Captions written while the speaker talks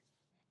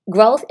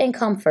Growth and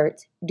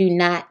comfort do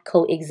not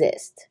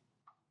coexist.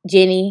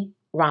 Jenny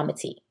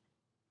Ramati.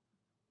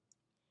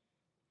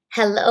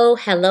 Hello,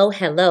 hello,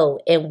 hello,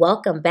 and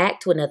welcome back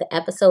to another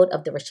episode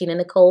of the Rashina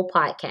Nicole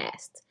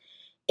podcast.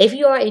 If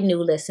you are a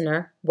new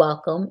listener,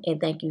 welcome,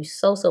 and thank you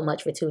so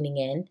much for tuning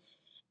in.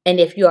 And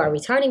if you are a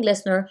returning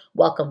listener,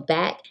 welcome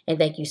back, and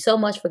thank you so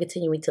much for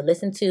continuing to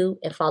listen to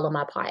and follow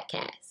my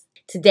podcast.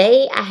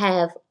 Today, I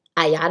have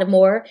Ayada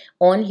Moore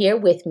on here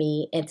with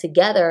me, and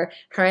together,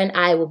 her and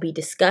I will be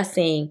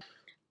discussing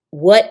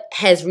what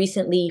has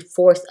recently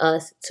forced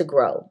us to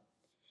grow.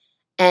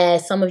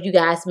 As some of you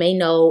guys may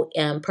know,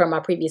 per my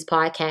previous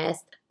podcast,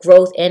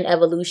 growth and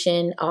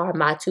evolution are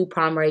my two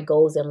primary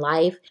goals in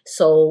life.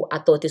 So I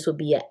thought this would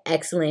be an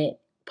excellent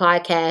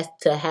podcast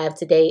to have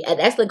today, an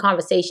excellent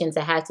conversation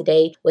to have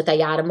today with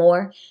Ayada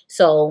Moore.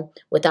 So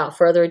without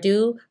further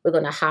ado, we're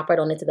going to hop right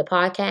on into the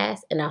podcast,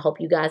 and I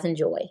hope you guys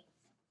enjoy.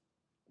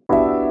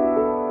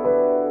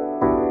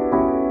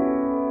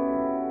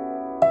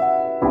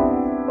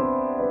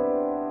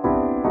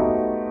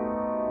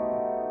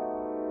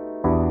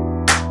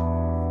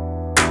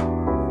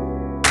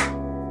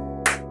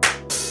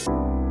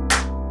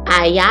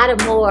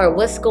 Ayada Moore,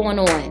 what's going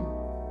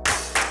on?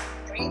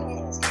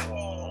 Greetings.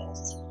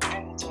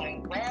 I'm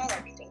doing well.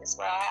 Everything is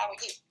well. How are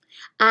you?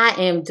 I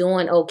am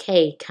doing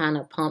okay, kind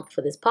of pumped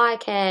for this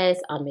podcast.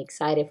 I'm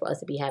excited for us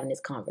to be having this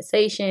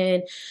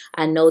conversation.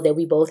 I know that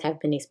we both have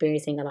been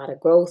experiencing a lot of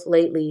growth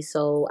lately,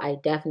 so I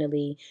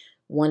definitely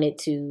wanted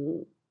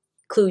to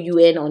clue you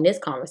in on this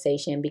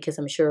conversation because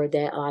I'm sure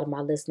that a lot of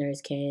my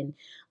listeners can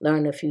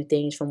learn a few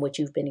things from what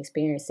you've been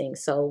experiencing.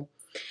 So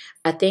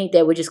I think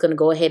that we're just going to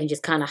go ahead and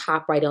just kind of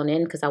hop right on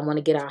in because I want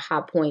to get our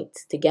hot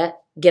points to get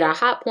our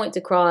hot points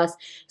across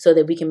so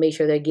that we can make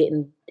sure they're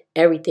getting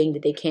everything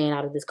that they can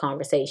out of this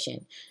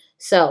conversation.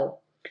 So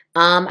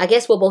I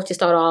guess we'll both just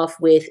start off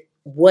with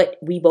what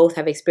we both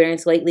have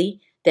experienced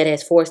lately that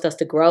has forced us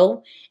to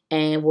grow,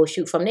 and we'll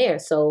shoot from there.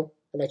 So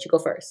I'll let you go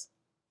first.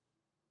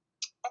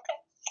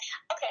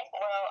 Okay.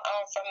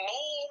 Well, for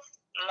me,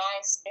 my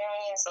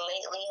experience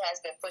lately has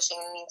been pushing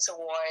me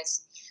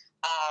towards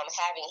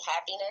having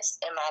happiness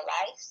in my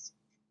life,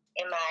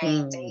 in my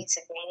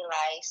day-to-day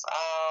life,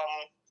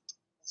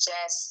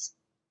 just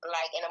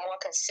like in a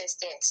more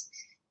consistent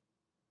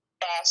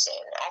fashion.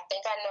 I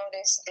think I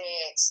noticed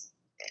that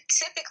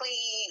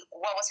typically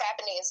what was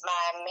happening is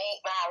my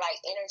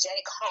like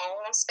energetic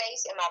home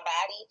space in my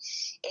body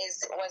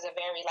was a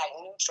very like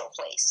neutral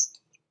place.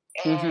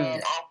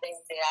 And I think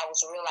that I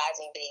was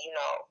realizing that,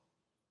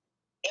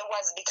 it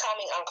was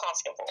becoming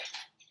uncomfortable.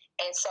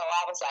 And so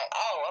I was like,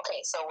 oh,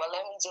 okay, so well,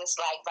 let me just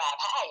like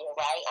vibe higher,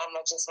 right? I'm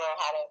gonna just learn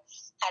how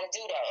to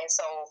do that. And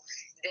so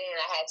then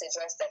I had to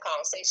address the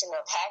conversation of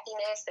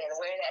happiness and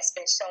where that's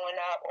been showing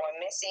up or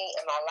missing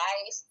in my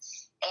life,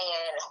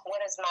 and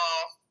what is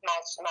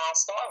my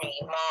story,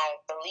 my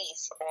belief,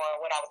 or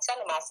what I was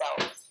telling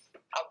myself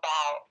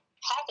about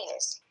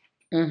happiness.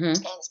 And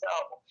so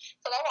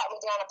that got me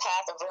down a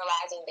path of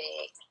realizing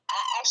that I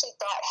actually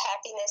thought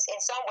happiness, in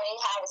some way,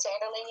 how I was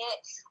handling it,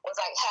 was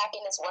like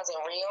happiness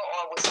wasn't real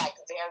or was like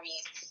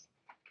very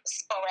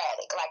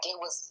sporadic. Like it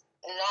was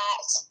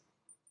not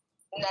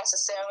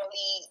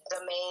necessarily the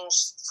main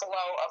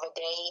flow of a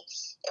day.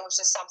 It was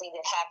just something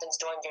that happens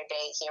during your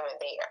day here and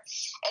there.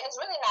 And it's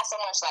really not so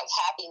much like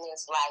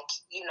happiness, like,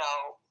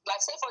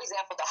 like say, for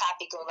example, the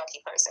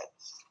happy-go-lucky person.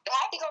 The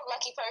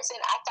happy-go-lucky person,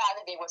 I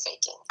thought that they were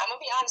faking. I'm going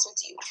to be honest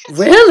with you.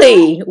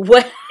 Really?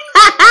 What?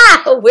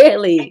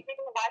 Really? It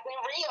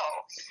wasn't real.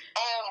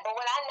 But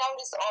what I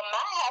noticed on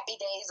my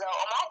happy days,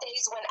 on my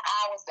days when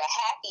I was the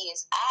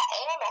happiest,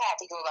 I am a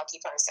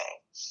happy-go-lucky person.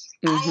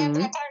 I am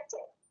that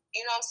person.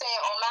 You know what I'm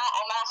saying? On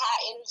my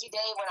high energy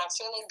day when I'm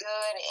feeling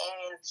good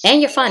and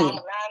you're funny. I'm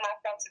allowing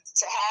myself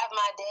to have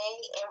my day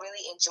and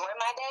really enjoy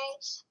my day.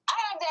 I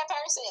am that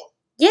person.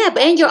 Yeah,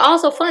 and you're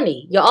also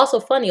funny. You're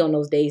also funny on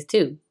those days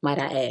too,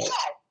 might I add.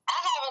 Yeah, I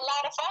have a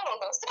lot of fun on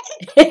those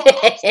days.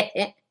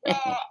 So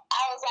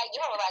I was like,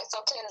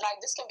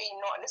 this can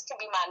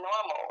be my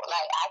normal.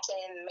 Like I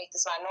can make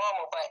this my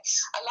normal. But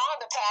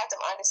along the path of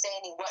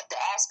understanding what the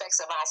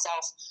aspects of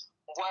myself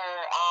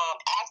were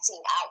acting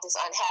out this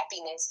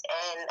unhappiness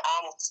and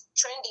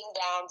trending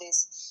down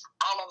this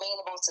I'm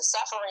available to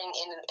suffering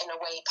in a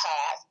way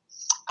path,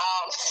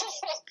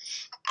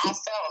 I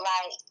felt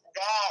like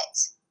that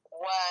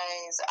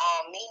was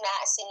me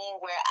not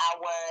seeing where I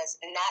was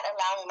not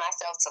allowing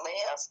myself to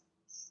live,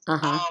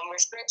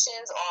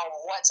 restrictions on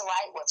what's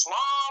right, what's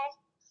wrong,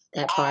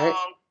 that part,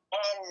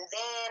 and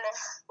then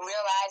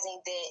realizing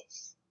that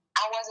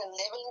I wasn't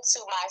living to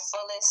my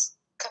fullest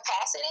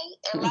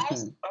capacity in life,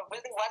 or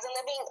really wasn't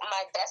living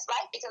my best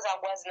life because I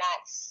was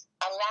not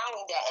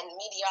allowing that, and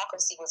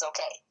mediocrity was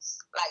okay.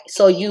 Like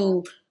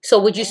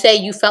so would you say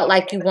you felt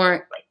like you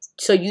weren't?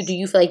 So do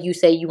you feel like you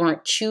say you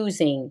weren't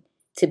choosing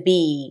to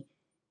be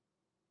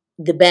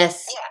the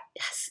best,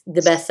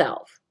 the best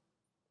self?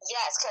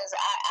 Yes, because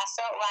I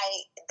felt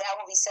like that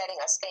would be setting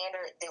a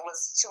standard that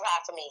was too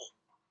high for me.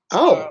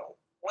 Oh,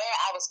 where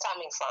I was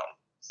coming from.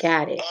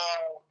 Got it.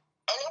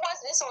 And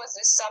this was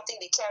just something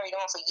that carried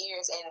on for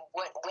years and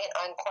went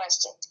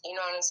unquestioned. You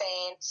know what I'm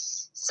saying?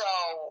 So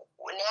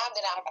now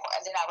that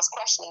I was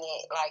questioning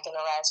it, like in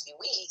the last few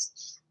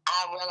weeks,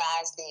 I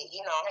realized that,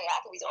 you know, hey, I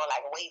could be doing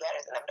like way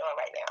better than I'm doing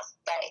right now.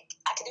 Like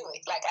I could do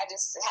it. Like I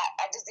just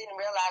didn't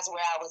realize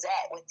where I was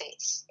at with it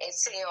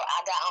until I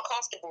got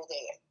uncomfortable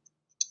there,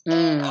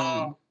 and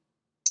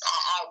I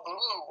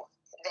outgrew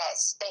that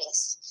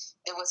space.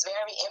 It was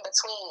very in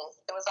between.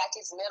 It was like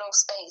his middle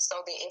space, so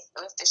that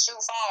if the shoe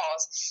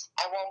falls,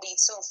 I won't be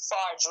too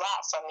far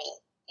dropped from me.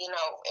 You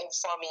know, and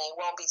for me, it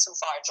won't be too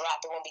far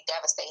dropped. It won't be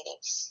devastating.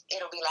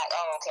 It'll be like,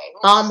 oh, okay.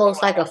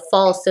 Almost like a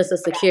false sense of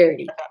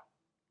security.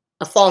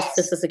 A false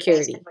sense of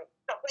security.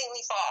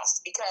 Completely false,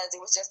 because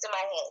it was just in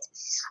my head.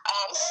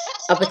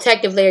 A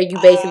protective layer you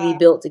basically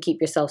built to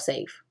keep yourself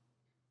safe.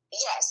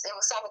 Yes, it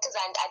was something, because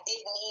I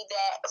did need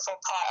that for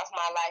part of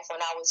my life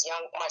when I was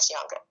much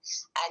younger.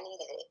 I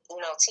needed it, you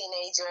know,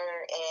 teenager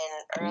and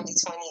early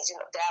 20s. You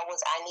know,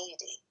 I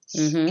needed it.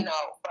 Mm-hmm. You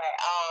know, but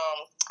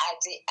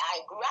I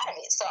grew out of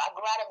it. So I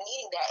grew out of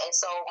needing that, and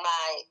so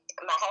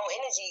my whole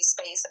energy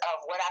space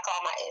of what I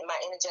call my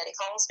energetic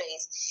home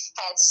space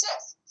had to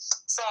shift.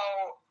 So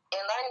in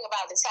learning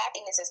about this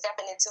happiness and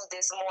stepping into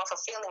this more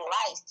fulfilling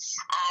life,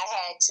 I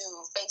had to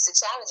face the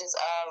challenges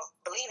of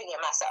believing in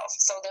myself.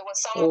 So there was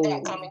some of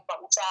that coming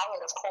from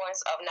childhood, of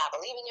course, of not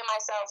believing in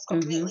myself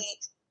completely,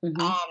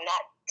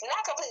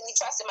 not completely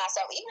trusting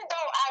myself. Even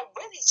though I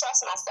really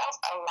trust myself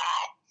a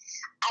lot,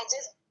 I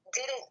just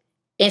didn't.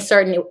 In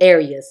certain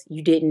areas, you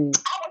didn't.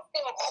 I would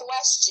still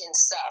question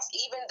stuff,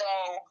 even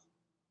though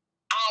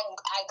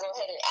I go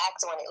ahead and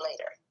act on it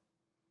later.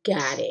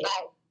 Got it.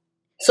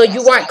 So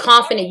you weren't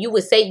confident. You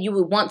would say you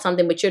would want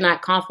something, but you're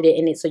not confident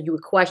in it. So you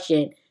would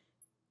question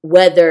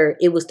whether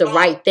it was the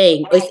right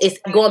thing. It's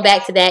going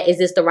back to that. Is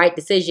this the right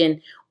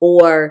decision?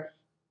 Or,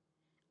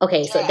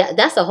 okay, so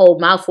that's a whole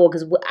mouthful.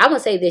 Because I'm going to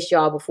say this,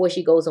 y'all, before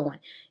she goes on.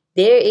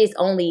 There is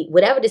only,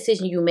 whatever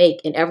decision you make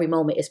in every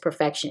moment is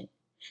perfection.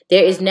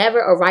 There is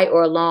never a right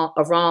or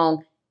a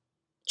wrong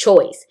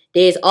choice.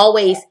 There's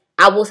always,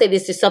 I will say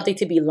this is something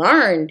to be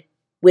learned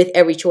with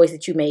every choice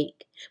that you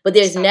make. But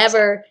there's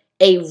never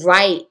a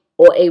right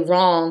or a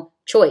wrong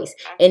choice.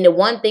 And the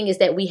one thing is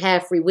that we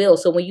have free will.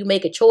 So when you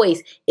make a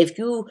choice, if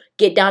you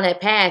get down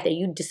that path and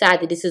you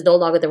decide that this is no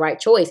longer the right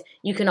choice,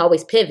 you can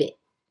always pivot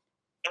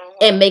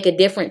and make a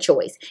different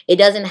choice. It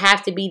doesn't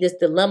have to be this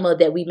dilemma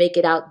that we make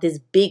it out, this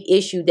big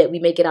issue that we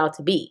make it out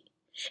to be.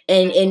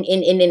 And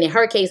in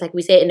her case, like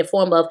we said, in the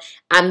form of,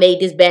 I made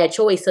this bad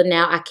choice, so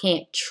now I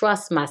can't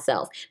trust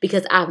myself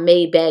because I've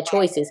made bad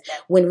choices.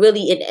 When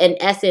really, in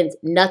essence,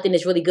 nothing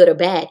is really good or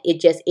bad.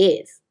 It just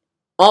is.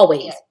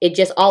 Always. It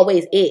just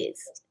always is.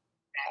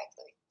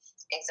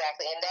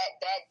 Exactly. And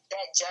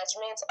that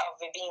judgment of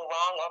it being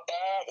wrong or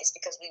bad is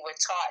because we were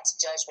taught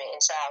judgment in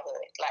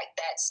childhood. Like,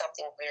 that's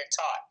something we're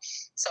taught.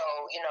 So,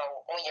 you know,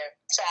 when your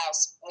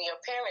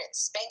parent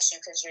spanks you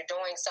because you're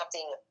doing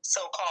something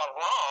so-called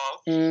wrong,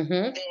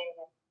 then,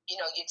 you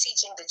know, you're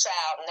teaching the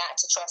child not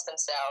to trust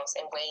themselves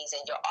in ways,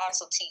 and you're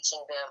also teaching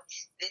them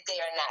that they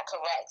are not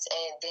correct.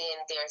 And then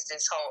there's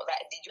this whole,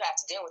 like, you have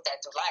to deal with that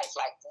through life,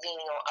 like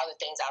leaning on other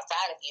things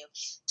outside of you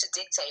to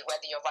dictate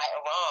whether you're right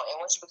or wrong.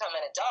 And once you become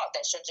an adult,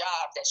 that's your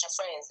job, that's your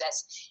friends,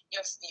 that's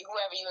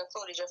whoever you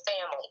included, your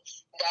family,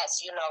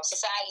 that's, you know,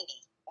 society.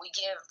 We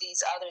give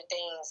these other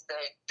things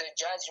the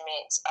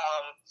judgment,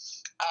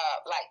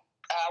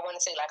 I want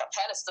to say like a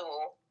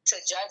pedestal to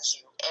judge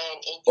you, and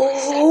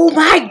oh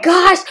my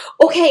gosh.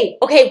 Okay,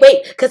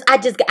 wait, because I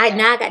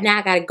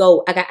gotta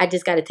go. I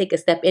just gotta take a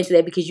step into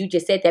that because you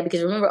just said that.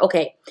 Because remember,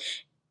 okay,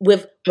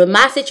 with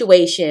my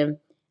situation,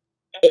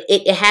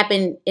 it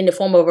happened in the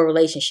form of a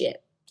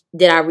relationship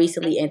that I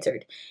recently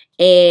entered,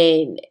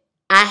 and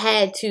I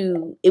had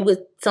to. It was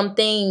some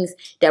things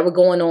that were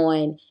going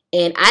on,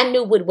 and I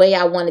knew what way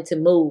I wanted to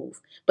move,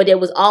 but there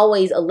was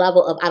always a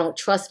level of I don't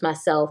trust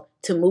myself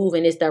to move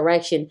in this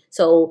direction,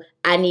 so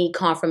I need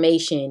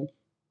confirmation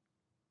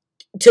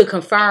to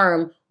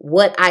confirm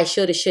what I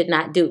should or should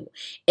not do.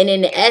 And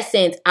in the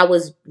essence, I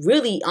was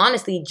really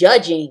honestly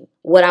judging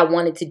what I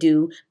wanted to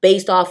do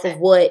based off of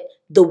what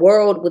the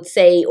world would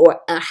say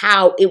or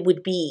how it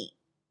would be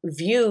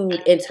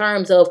viewed in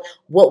terms of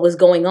what was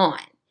going on.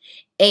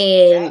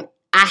 And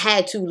I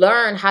had to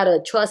learn how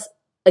to trust,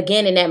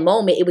 again, in that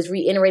moment, it was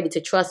reiterated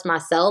to trust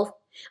myself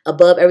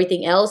above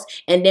everything else.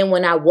 And then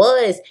when I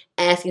was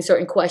asking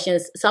certain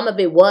questions, some of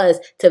it was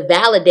to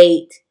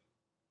validate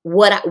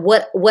what I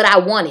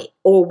wanted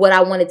or what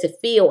I wanted to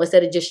feel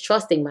instead of just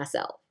trusting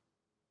myself.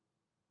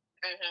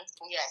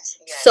 Yes.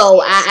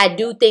 So I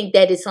do think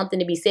that is something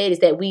to be said, is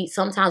that we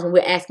sometimes when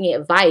we're asking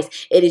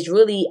advice, it is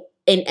really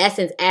in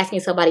essence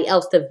asking somebody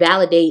else to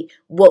validate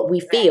what we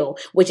feel,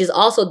 which is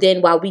also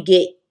then why we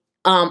get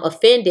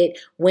offended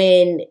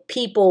when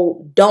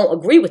people don't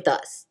agree with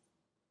us.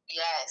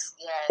 Yes.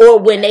 Or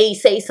when they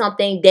say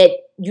something that,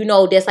 you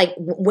know, that's like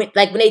when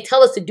they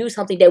tell us to do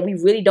something that we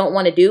really don't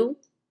want to do.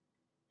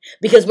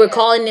 Because we're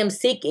calling them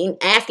basically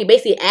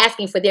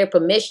asking for their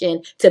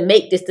permission to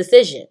make this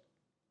decision.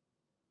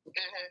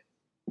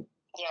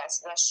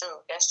 Yes, that's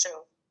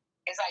true.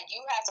 It's like you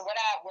have to. What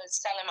I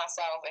was telling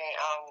myself and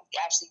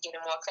actually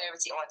getting more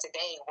clarity on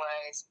today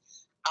was,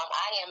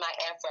 I am my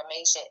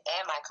affirmation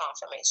and my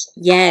confirmation.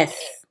 Yes.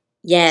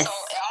 Yes. So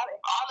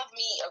all of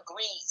me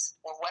agrees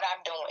with what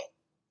I'm doing,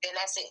 then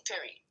that's it.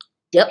 Period.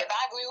 Yep. If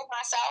I agree with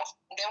myself,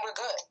 then we're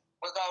good.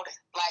 We're golden.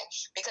 Like,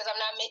 because I'm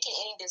not making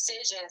any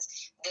decisions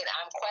that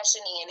I'm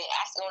questioning and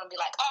it's going to be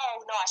like,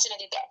 oh, no, I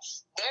shouldn't have did that.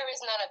 There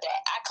is none of that.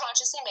 I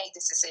consciously made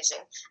this decision.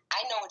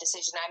 I know what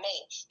decision I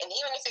made. And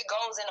even if it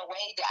goes in a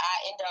way that I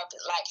end up,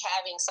 like,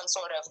 having some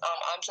sort of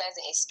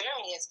unpleasant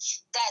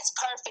experience, that's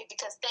perfect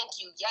because,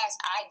 thank you, yes,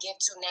 I get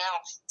to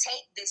now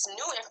take this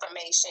new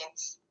information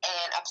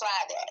and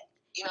apply that.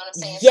 You know what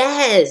I'm saying?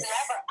 Yes. So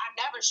I'm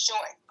never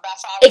short by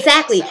following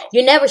exactly. myself.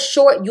 You're never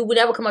short. You will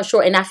never come up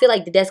short. And I feel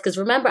like that's because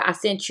remember I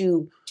sent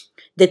you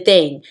the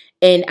thing.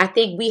 And I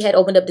think we had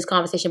opened up this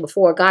conversation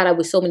before. God, I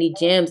was so many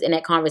gems in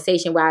that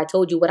conversation where I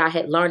told you what I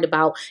had learned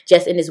about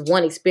just in this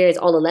one experience,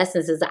 all the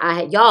lessons that I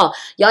had. Y'all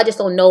just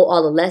don't know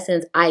all the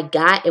lessons I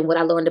got and what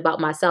I learned about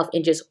myself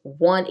in just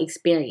one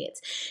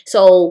experience.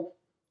 So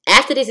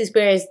after this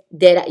experience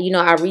that,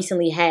 I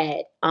recently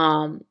had,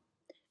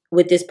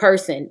 with this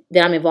person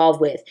that I'm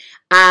involved with,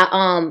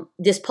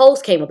 this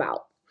post came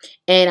about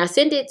and I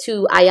sent it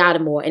to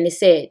Ayadamore and it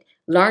said,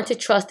 learn to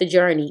trust the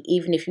journey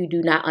even if you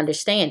do not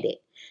understand it.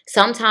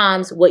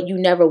 Sometimes what you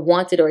never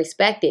wanted or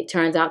expected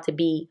turns out to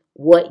be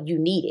what you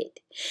needed.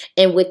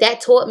 And what that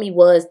taught me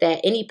was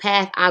that any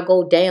path I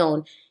go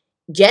down,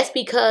 just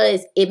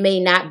because it may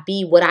not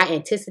be what I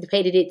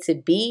anticipated it to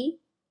be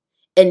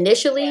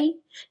initially,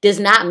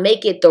 does not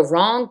make it the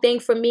wrong thing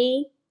for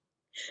me.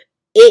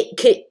 It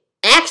could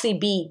actually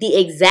be the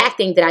exact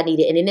thing that I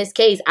needed. And in this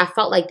case, I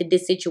felt like that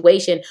this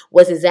situation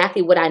was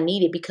exactly what I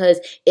needed because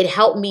it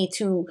helped me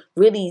to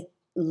really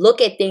look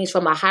at things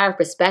from a higher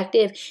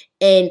perspective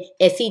and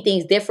see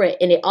things different.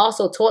 And it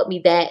also taught me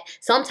that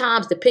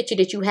sometimes the picture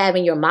that you have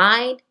in your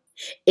mind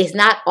is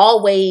not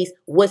always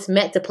what's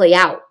meant to play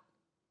out.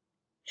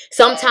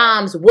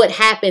 Sometimes what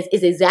happens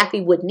is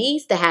exactly what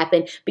needs to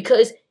happen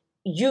because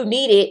you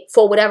need it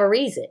for whatever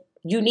reason.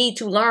 You need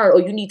to learn or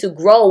you need to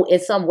grow in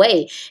some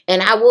way.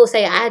 And I will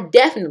say I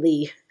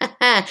definitely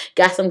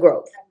got some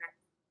growth.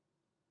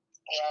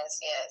 Yes.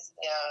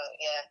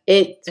 Yeah.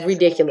 It's definitely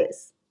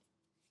ridiculous.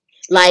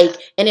 Like,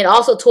 and it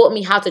also taught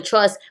me how to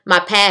trust my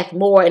path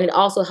more. And it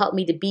also helped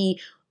me to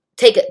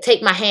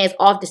take my hands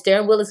off the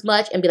steering wheel as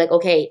much and be like,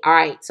 okay, all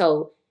right.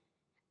 So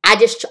I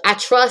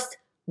trust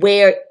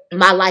where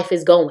my life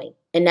is going.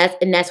 And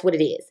that's what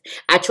it is.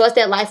 I trust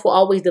that life will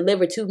always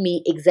deliver to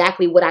me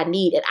exactly what I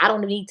need. And I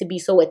don't need to be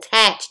so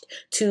attached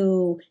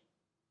to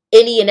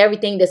any and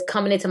everything that's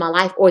coming into my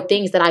life or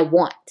things that I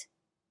want.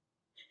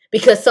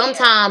 Because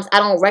sometimes I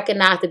don't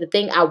recognize that the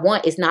thing I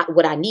want is not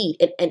what I need.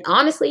 And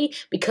honestly,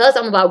 because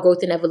I'm about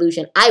growth and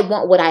evolution, I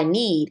want what I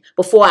need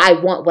before I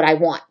want what I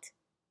want.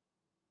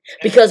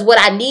 Because what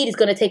I need is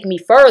going to take me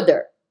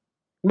further,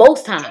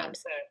 most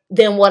times,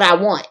 than what I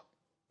want.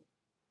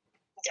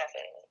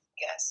 Definitely.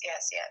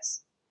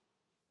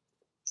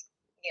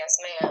 Yes,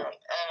 ma'am.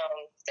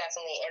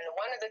 Definitely. And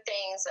one of the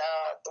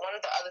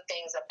other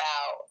things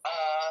about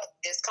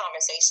this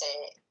conversation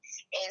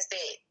is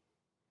that,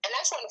 and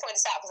I just want to point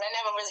this out because I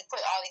never really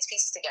put all these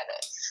pieces together,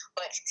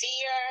 but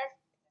fear,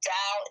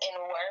 doubt, and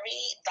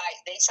worry,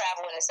 like, they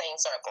travel in the same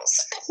circles.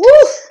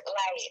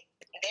 Like,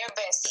 they're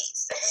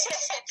besties.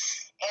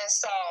 And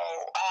so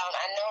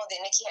I know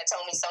that Nikki had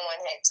told me someone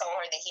had told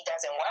her that he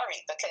doesn't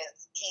worry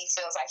because he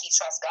feels like he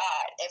trusts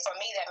God. And for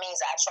me, that means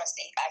I trust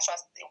me,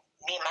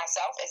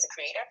 myself as a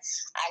creator.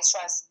 I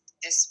trust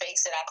this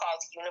space that I call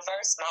the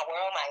universe, my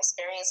world, my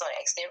experience on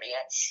the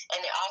exterior.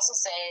 And it also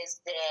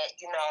says that,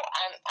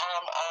 I'm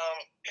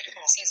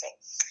excuse me,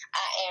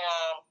 I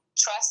am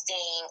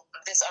trusting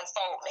this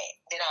unfoldment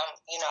that I'm,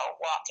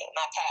 walking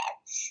my path.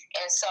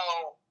 And so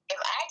if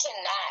I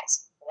cannot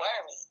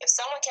worry, if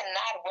someone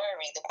cannot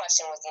worry, the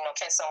question was,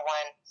 can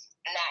someone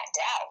not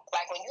doubt?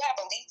 Like, when you have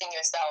belief in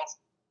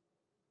yourself,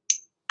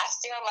 I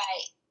feel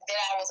like that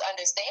I was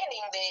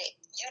understanding that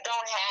you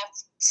don't have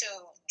to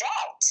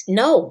doubt.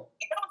 No.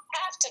 You don't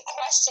have to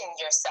question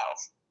yourself.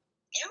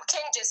 You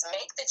can just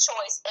make the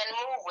choice and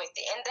move with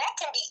it. And that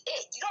can be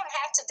it. You don't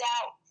have to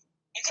doubt.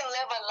 You can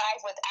live a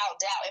life without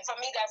doubt. And for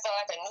me, that felt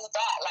like a new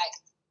thought. Like,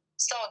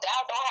 so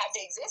doubt don't have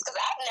to exist because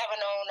I've never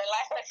known a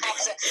life without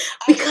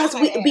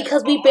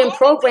because we've been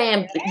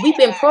programmed. We've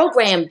been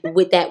programmed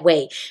with that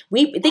way.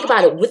 We think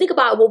about it. We think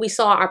about what we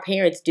saw our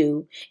parents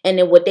do, and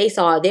then what they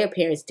saw their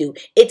parents do.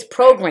 It's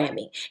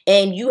programming,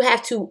 and you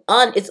have to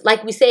It's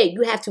like we said,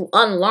 you have to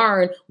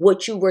unlearn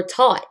what you were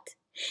taught.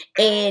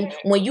 And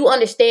when you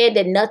understand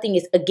that nothing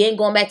is, again,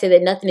 going back to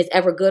that nothing is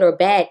ever good or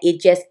bad,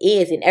 it just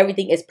is, and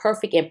everything is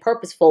perfect and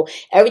purposeful.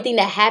 Everything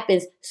that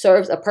happens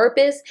serves a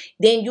purpose.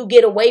 Then you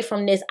get away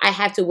from this, I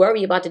have to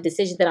worry about the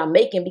decision that I'm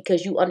making,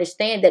 because you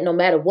understand that no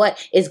matter what,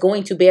 it's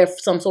going to bear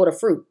some sort of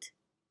fruit.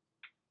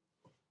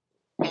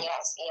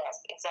 Yes,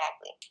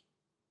 exactly.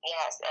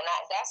 Yes, and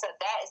that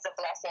is a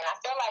blessing. I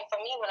feel like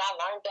for me, when I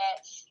learned that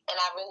and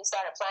I really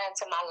started applying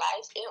to my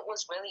life, it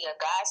was really a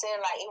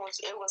godsend. Like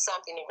it was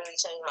something that really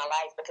changed my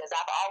life because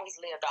I've always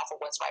lived off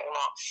of what's right and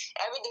wrong.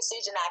 Every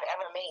decision I've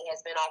ever made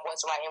has been off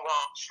what's right and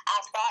wrong.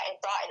 I've thought and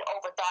thought and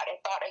overthought and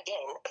thought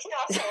again. You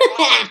know what I'm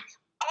saying?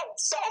 Like,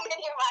 so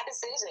many of my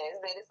decisions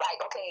that it's like,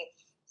 okay,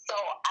 so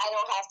I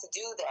don't have to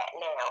do that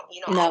now. You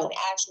know, no. I can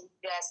actually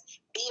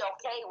just be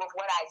okay with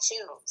what I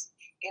choose.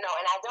 You know,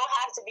 and I don't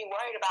have to be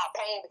worried about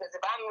pain because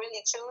if I'm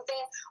really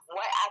choosing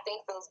what I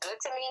think feels good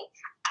to me,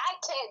 I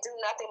can't do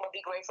nothing but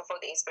be grateful for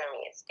the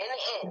experience. In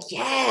the end,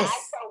 yes.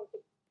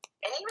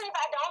 And even if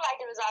I don't like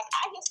the results,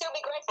 I can still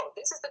be grateful.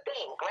 This is the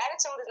thing.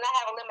 Gratitude does not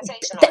have a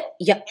limitation on it.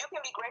 Yep. You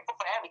can be grateful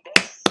for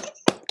everything.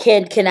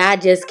 Can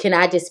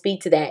I just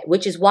speak to that?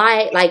 Which is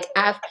why, like,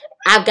 I've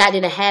gotten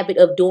in the habit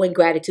of doing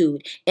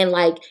gratitude. And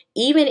like,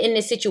 even in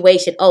this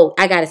situation,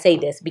 I gotta say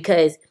this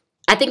because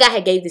I think I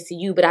had gave this to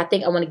you, but I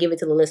think I want to give it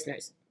to the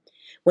listeners.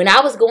 When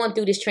I was going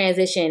through this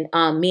transition,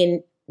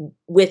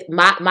 with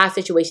my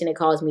situation that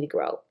caused me to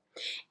grow,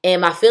 and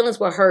my feelings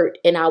were hurt,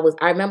 and I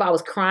remember I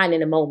was crying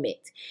in a moment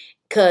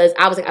because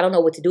I was like, I don't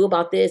know what to do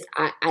about this.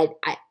 I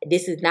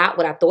this is not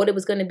what I thought it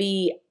was going to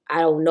be.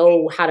 I don't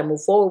know how to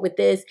move forward with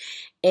this,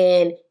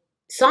 and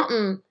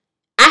I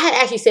had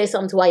actually said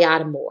something to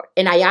Ayada Moore,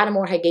 and Ayada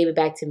Moore had gave it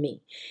back to me,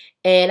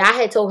 and I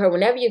had told her,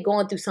 whenever you're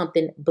going through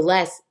something,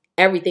 bless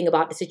everything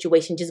about the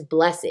situation, just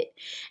bless it.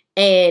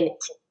 And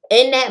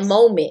in that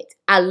moment,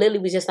 I literally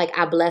was just like,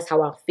 I bless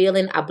how I'm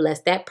feeling. I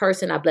bless that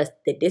person. I bless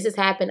that this has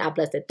happened. I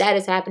bless that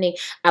is happening.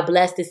 I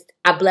bless this.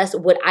 I bless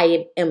what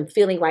I am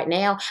feeling right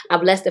now. I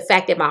bless the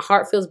fact that my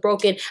heart feels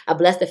broken. I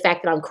bless the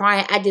fact that I'm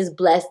crying. I just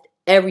blessed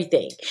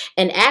everything.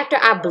 And after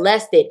I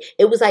blessed it,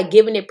 it was like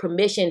giving it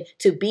permission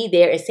to be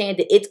there and saying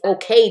that it's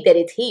okay that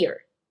it's here.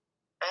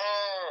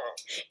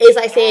 It's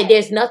like saying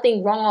there's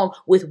nothing wrong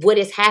with what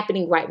is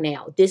happening right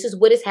now. This is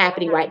what is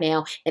happening right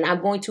now. And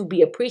I'm going to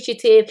be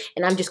appreciative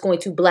and I'm just going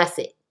to bless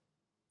it.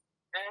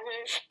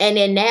 And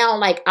then now,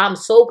 like, I'm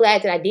so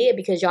glad that I did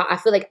because y'all, I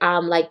feel like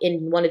I'm like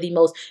in one of the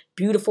most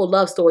beautiful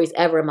love stories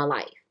ever in my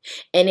life.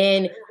 And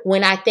then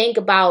when I think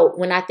about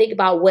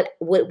what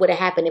would have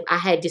happened if I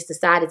had just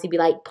decided to be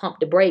like,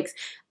 pump the brakes,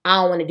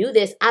 I don't want to do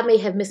this, I may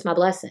have missed my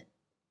blessing.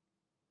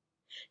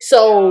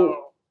 So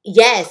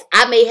yes,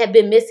 I may have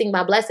been missing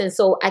my blessing.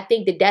 So I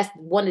think that that's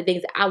one of the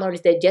things that I learned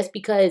is that just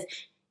because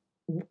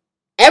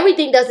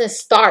everything doesn't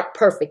start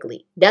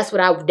perfectly. That's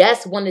one of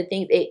the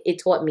things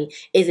it taught me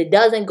is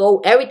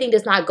everything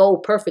does not go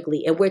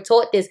perfectly. And we're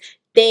taught this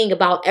thing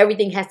about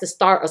everything has to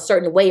start a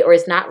certain way or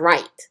it's not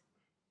right.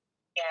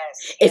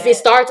 Yes, if it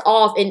starts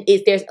off and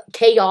if there's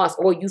chaos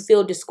or you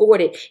feel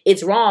discorded,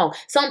 it's wrong.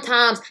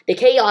 Sometimes the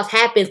chaos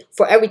happens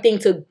for everything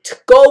to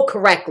go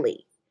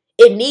correctly.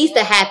 It needs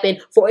to happen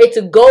for it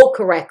to go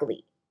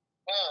correctly.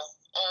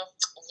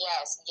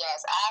 Yes.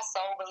 I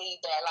so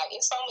believe that. Like,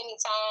 it's so many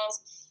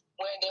times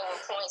where there were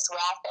points where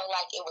I felt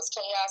like it was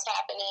chaos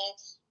happening,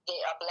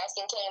 that a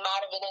blessing came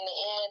out of it in the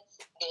end.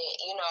 That,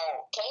 you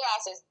know,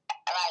 chaos is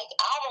like,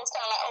 I almost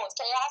kind of like, it's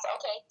chaos?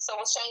 Okay, so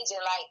what's changing?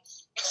 Like,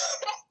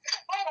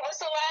 what's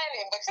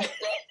aligning? Because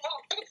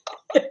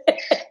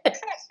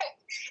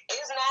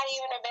it's not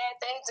even a bad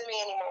thing to me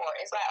anymore.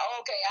 It's like,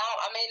 okay,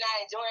 I may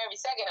not enjoy every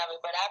second of it,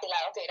 but I'll be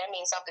like, okay, that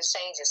means something's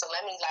changing. So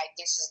let me, like,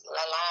 this is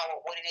align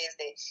with what it is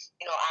that,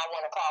 you know, I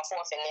want to call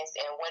forth in this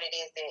and what it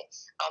is that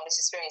this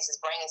experience is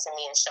bringing to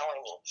me and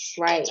showing me.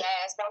 Right.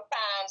 And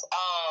sometimes,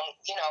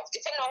 you know,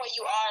 depending on where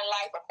you are in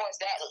life, of course,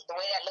 that the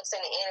way that looks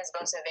in the end is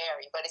going to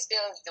vary, but it's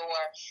still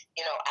your,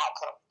 you know,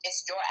 outcome.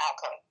 It's your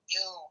outcome.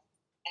 You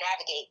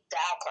navigate the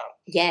outcome.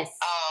 Yes.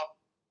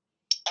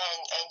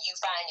 And you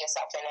find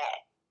yourself in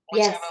that.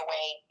 Whichever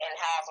way and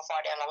however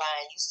far down the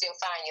line, you still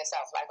find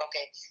yourself like,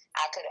 okay,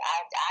 I did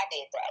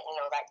that. You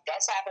know, like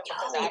that's happened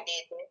because I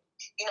did it.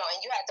 You know, and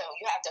you have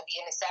to be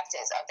in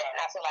acceptance of that. And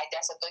I feel like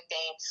that's a good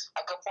thing,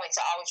 a good point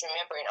to always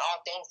remember. In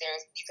all things,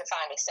 you can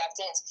find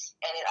acceptance,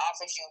 and it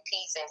offers you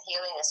peace and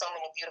healing and so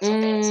many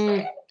beautiful things.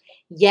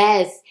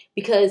 Yes,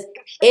 because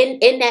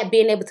in that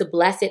being able to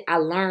bless it, I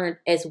learned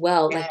as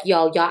well. Like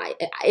y'all,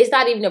 it's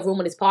not even a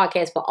room on this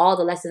podcast for all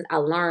the lessons I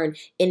learned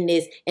in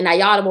this. And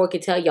Ayada Moore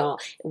can tell y'all,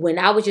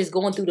 when I was just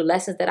going through the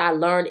lessons that I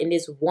learned in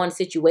this one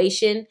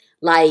situation,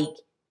 like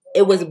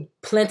it was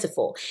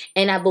plentiful.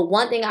 But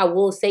one thing I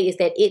will say is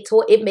that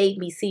it made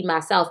me see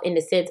myself in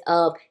the sense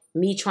of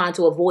me trying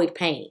to avoid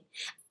pain.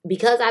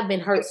 Because I've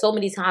been hurt so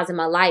many times in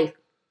my life,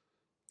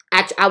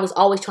 I was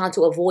always trying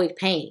to avoid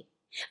pain.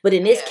 But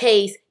in this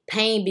case,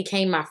 pain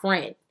became my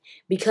friend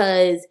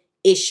because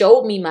it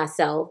showed me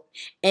myself,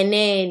 and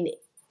then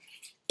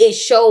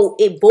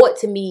it brought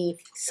to me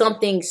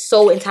something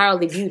so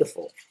entirely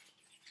beautiful.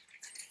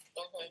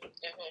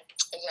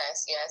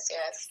 Yes.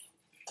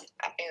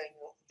 I feel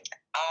you.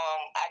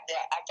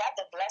 I got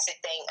the blessed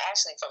thing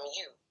actually from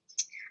you.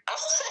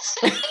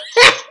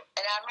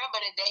 And I remember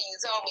the day you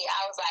told me,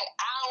 I was like,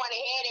 I don't want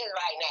to hear this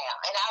right now.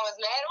 And I was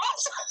mad at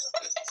myself.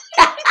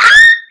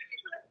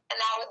 And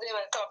I was in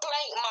a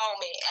complaint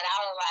moment. And I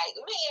was like,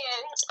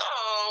 man,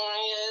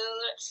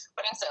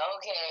 but I said,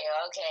 okay,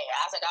 okay. I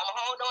was like, I'm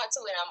gonna hold on to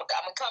it. I'm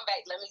gonna come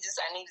back. I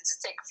need to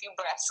just take a few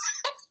breaths.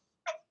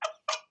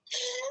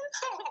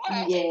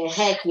 Yeah,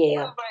 heck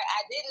yeah. But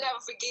I did never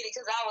forget it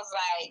because I was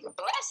like,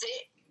 bless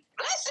it.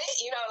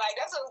 Like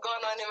that's what's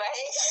going on in my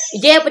head.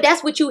 Yeah, but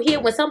that's what you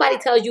hear when somebody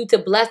tells you to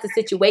bless the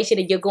situation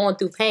and you're going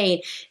through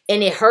pain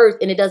and it hurts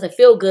and it doesn't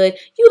feel good.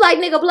 You like,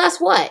 nigga, bless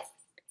what?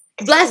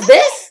 Bless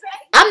this?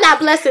 I'm not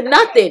blessing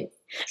nothing.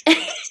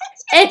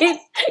 And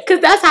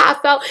because that's how I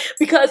felt.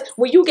 Because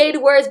when you gave the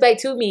words back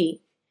to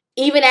me,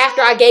 even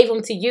after I gave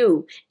them to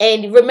you,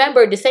 and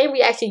remember the same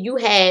reaction you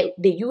had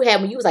when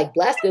you was like,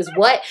 bless this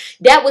what?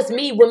 That was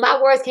me. When my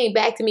words came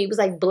back to me, it was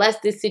like, bless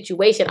this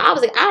situation. I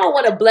was like, I don't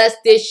want to bless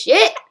this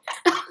shit.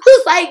 I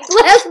was like,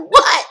 bless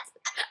what?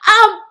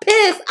 I'm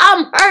pissed.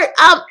 I'm hurt.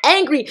 I'm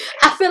angry.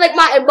 I feel like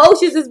my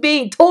emotions is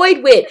being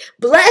toyed with.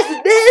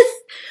 Bless this.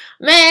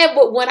 Man,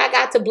 but when I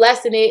got to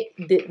blessing it,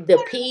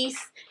 the peace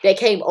that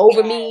came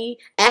over me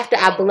after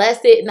I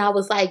blessed it, and I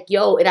was like,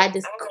 yo, and I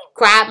just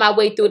cried my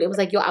way through it. It was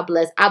like, yo, I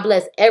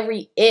bless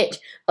every inch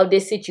of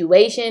this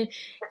situation.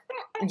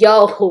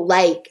 Yo,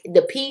 like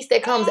the peace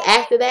that comes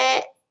after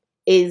that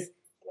is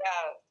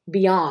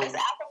beyond.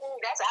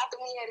 That's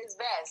alchemy at its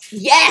best.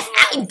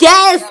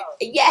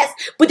 Yes.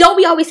 But don't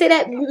we always say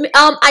that,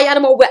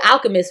 Ayana, we're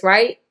alchemists,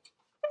 right?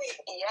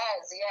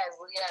 Yes.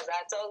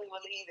 I totally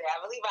believe that. I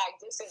believe our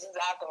existence is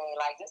alchemy.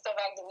 Like just the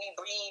fact that we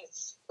breathe,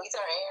 we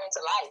turn air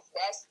into life.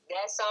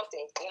 That's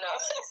something,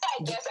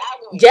 That's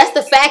alchemy. Just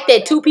the fact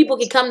that two people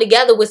can come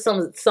together with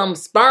some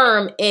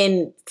sperm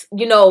and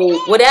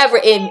whatever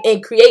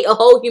and create a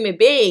whole human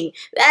being.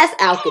 That's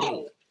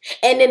alchemy.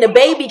 And then the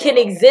baby can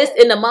exist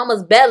in the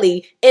mama's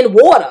belly in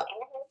water.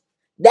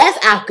 That's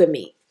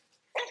alchemy.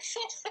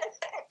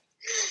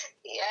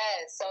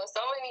 Yes,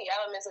 so many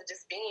elements of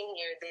just being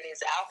here that is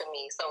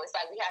alchemy. So it's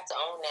like we have to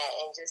own that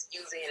and just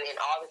use it in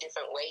all the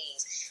different ways.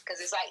 Because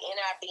it's like in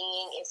our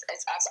being, it's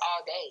us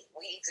all day.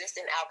 We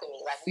exist in alchemy.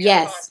 Like we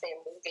are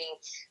constant moving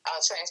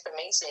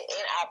transformation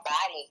in our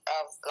body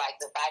of like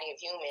the body of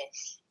human.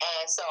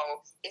 And so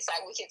it's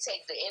like we can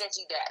take the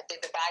energy that the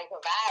body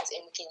provides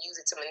and we can use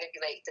it to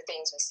manipulate the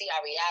things we see,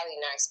 our reality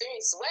and our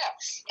experience as well.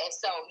 And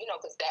so,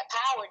 because that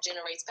power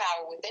generates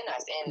power within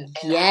us. And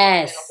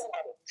yes.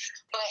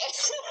 But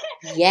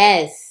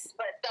yes.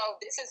 But so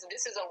this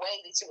is a way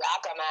that you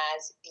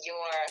alchemize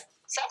your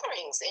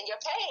sufferings and your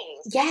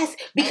pains. Yes,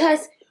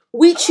 because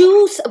we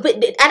choose.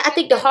 But I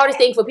think the hardest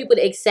thing for people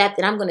to accept,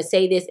 and I'm going to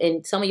say this,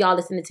 and some of y'all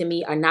listening to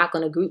me are not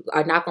going to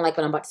like what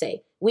I'm about to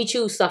say. We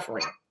choose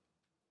suffering.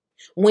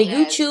 When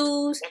you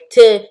choose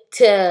to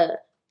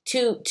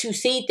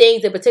see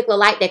things in a particular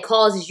light that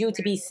causes you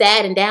to be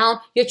sad and down,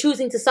 you're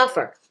choosing to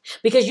suffer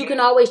because you can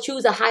always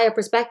choose a higher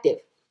perspective.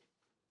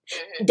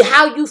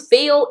 How you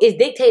feel is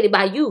dictated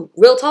by you.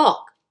 Real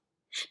talk.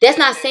 That's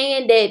not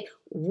saying that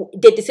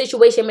the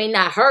situation may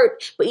not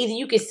hurt, but either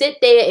you can sit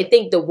there and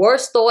think the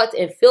worst thoughts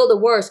and feel the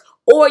worst,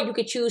 or you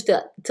could choose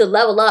to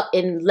level up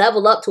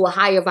to a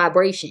higher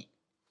vibration.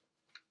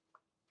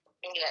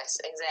 Yes,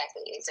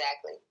 exactly.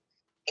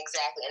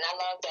 And I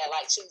love that,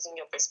 like choosing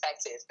your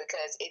perspective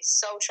because it's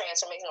so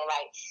transformational.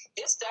 Like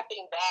just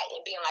stepping back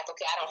and being like,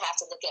 okay, I don't have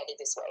to look at it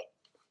this way.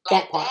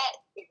 Like that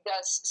it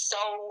does so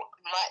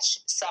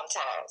much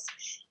sometimes.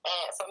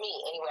 And for me,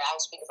 anyway, I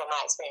was speaking from my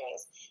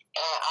experience.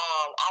 And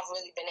I've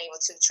really been able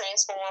to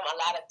transform a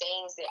lot of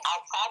things that I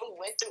probably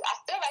went through. I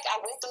feel like I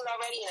went through it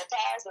already in the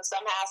past, but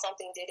somehow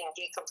something didn't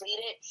get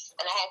completed,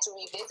 and I had to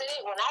revisit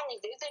it. When I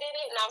revisited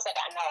it, and I was like,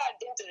 I know I've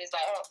been through this.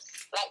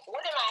 Like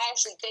what am I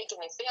actually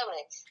thinking and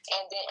feeling?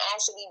 And then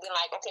actually being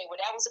like, okay,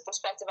 well, that was the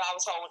perspective I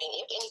was holding.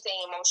 If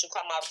anything emotion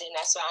come up, then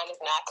that's fine.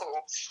 If not,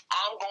 cool.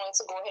 I'm going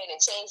to go ahead and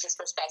change this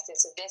perspective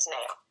to this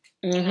now.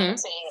 You know what I'm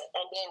saying?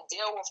 And then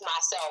deal with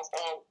myself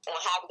on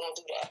how we're going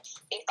to do that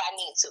if I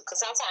need to. Because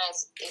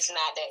sometimes it's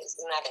not that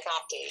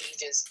complicated. You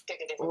just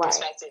pick a different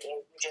perspective and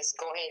you just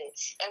go ahead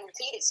and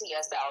repeat it to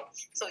yourself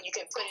so you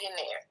can put it in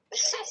there.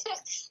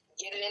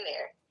 Get it in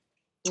there.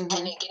 And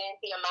then get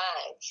into your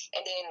mind.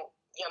 And then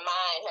your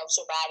mind helps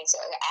your body to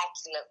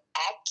acclimate.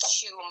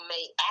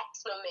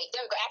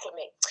 There we go,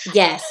 acclimate.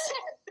 Yes.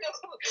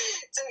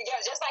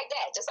 Just like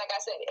that. Just like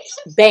I said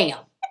it.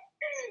 Bam.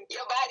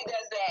 Your body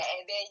does that,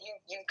 and then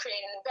you create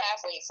a new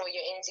pathway for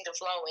your energy to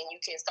flow, and you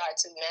can start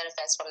to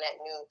manifest from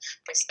that new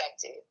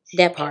perspective.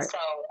 That part. And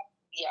so,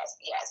 yes.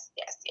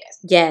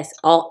 Yes,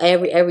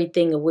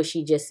 everything of what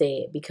she just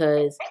said,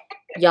 because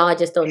y'all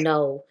just don't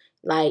know,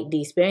 like,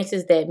 the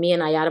experiences that me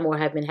and Ayadamore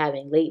have been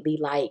having lately.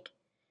 Like,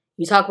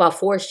 you talk about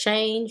forced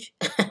change.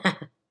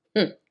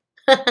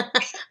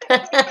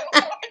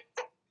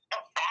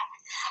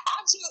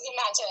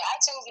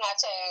 I choose my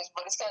change,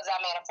 but it's because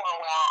I'm at a point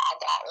where I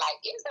got like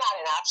it's not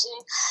an option.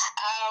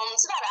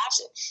 It's not an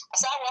option.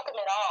 So I welcome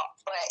it all,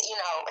 but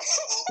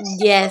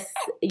yes,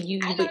 I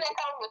know that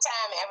comes with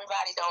time, and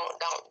everybody don't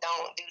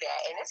do that,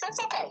 and it's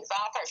okay. It's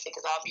all perfect.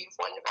 It's all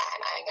beautiful and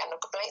divine. I ain't got no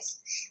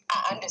complaints.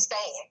 I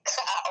understand.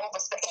 I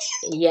overstand.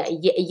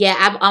 Yeah.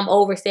 I'm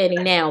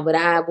overstanding now, but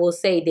I will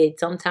say that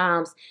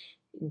sometimes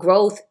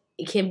growth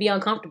can be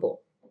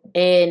uncomfortable,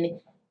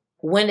 and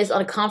when it's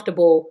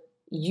uncomfortable,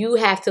 you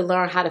have to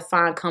learn how to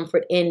find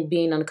comfort in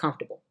being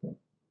uncomfortable.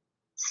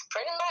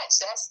 Pretty much.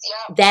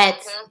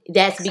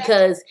 That's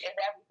because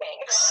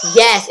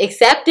yes,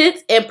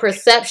 acceptance and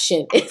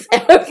perception is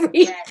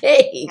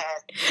everything.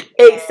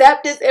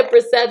 Acceptance and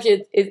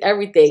perception is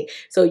everything.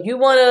 So you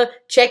want to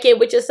check in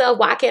with yourself.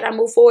 Why can't I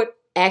move forward?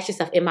 Ask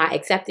yourself, am I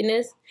accepting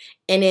this?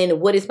 And then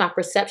what is my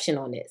perception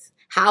on this?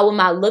 How am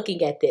I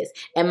looking at this?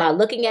 Am I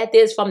looking at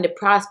this from the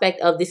prospect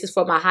of this is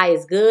for my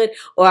highest good?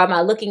 Or am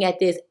I looking at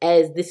this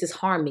as this is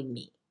harming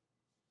me?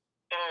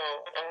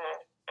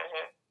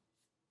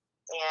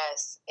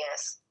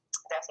 Yes.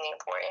 Definitely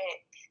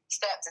important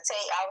step to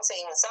take. I would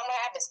say when something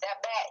happens, step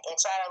back and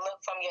try to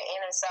look from your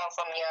inner self,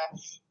 from your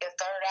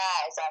third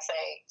eye, as I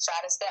say. Try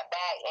to step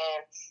back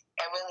and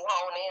really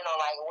hone in on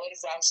like what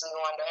is actually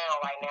going down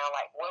right now.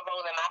 Like what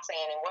role am I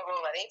playing and what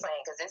role are they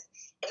playing? Because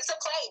it's a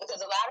play.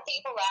 Because a lot of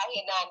people out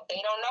here now,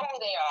 they don't know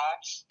who they are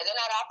and they're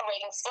not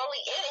operating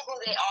fully in who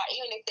they are.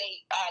 Even if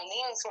they are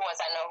leaning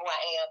towards I know who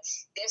I am,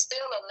 there's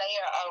still a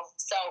layer of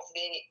self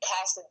that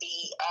has to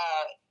be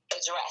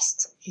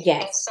addressed.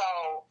 Yes. And so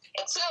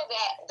until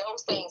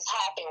those things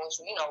happen, which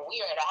we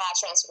are at a high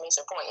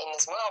transformation point in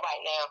this world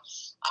right now,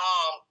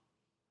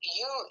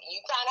 you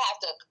kind of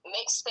have to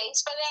make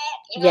space for that.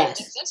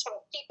 Yes. Just for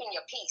keeping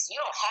your peace. You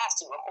don't have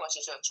to, of course,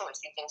 it's your choice.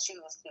 You can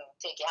choose to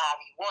take it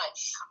however you want.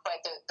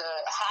 But the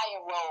higher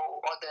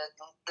role or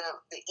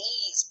the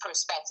ease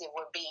perspective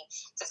would be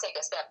to take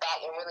a step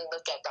back and really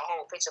look at the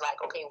whole picture. Like,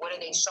 okay, what are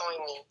they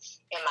showing me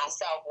in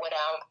myself? What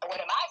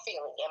am I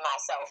feeling in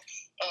myself?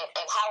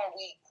 And how are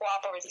we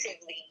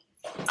cooperatively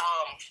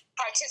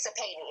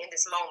participating in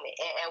this moment?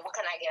 And what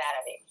can I get out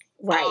of it?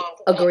 Right.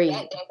 Agreed.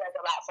 That does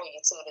a lot for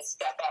you too, to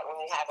step back when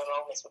you're having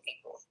moments with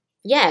people.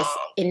 Yes,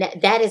 and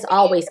that is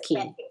always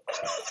key.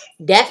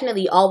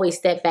 Definitely always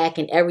step back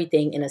in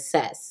everything and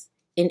assess.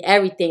 In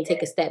everything,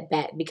 take a step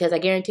back. Because I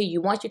guarantee you,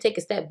 once you take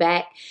a step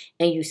back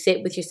and you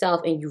sit with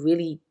yourself and you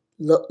really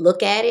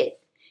look at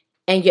it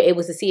and you're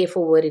able to see it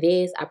for what it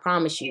is, I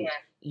promise you,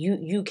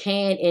 you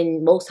can,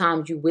 and most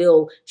times you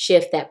will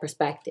shift that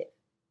perspective.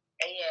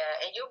 Yeah,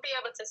 and you'll be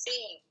able to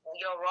see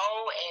your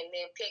role and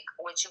then pick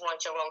what you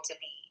want your role to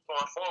be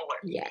going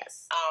forward.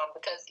 Yes.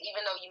 Because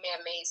even though you may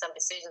have made some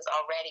decisions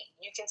already,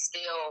 you can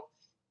still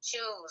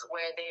choose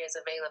where there's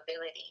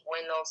availability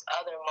when those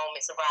other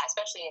moments arise,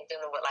 especially in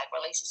dealing with like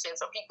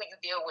relationships or people you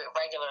deal with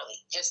regularly.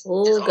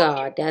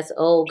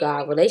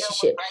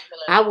 Relationship.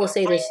 I will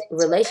say this: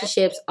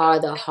 relationships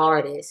are the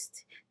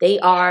hardest.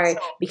 They are,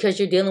 because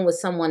you're dealing with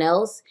someone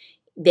else.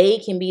 They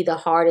can be the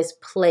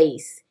hardest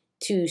place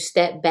to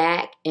step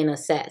back and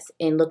assess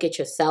and look at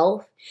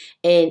yourself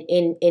and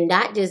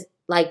not just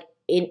like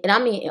and I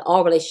mean in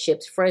all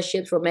relationships,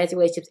 friendships, romantic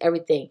relationships,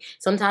 everything.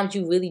 Sometimes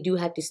you really do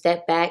have to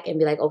step back and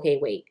be like, okay,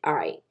 wait, all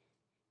right,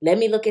 let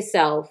me look at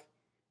self.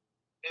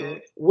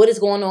 What is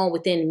going on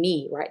within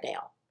me right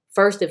now?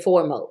 First and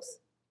foremost,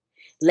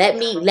 let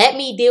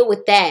me deal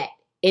with that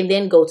and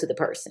then go to the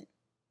person.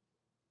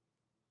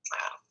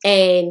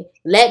 And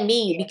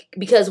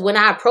because when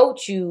I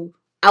approach you,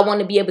 I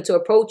want to be able to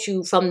approach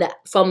you from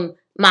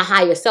my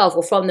higher self,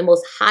 or from the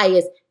most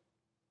highest,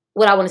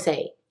 what I want to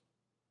say,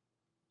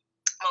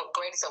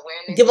 greatest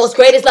awareness. The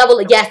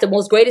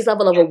most greatest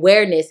level of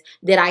awareness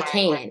that I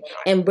can,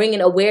 and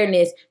bringing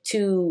awareness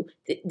to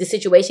the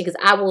situation. Because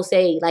I will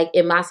say, like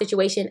in my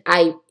situation,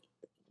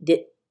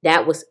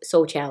 that was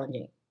so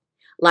challenging.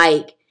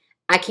 Like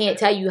I can't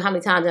tell you how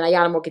many times, and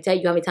Ayana Moore can tell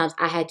you how many times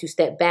I had to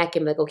step back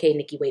and be like, okay,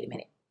 Nikki, wait a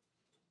minute.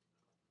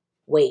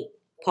 Wait,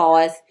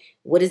 pause.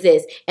 What is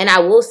this? And I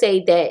will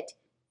say that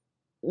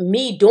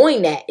me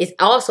doing that is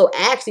also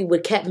actually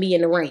what kept me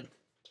in the ring.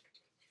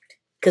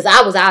 Because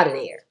I was out of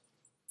there.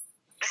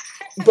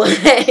 But for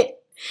me,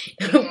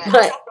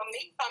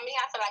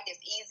 I feel like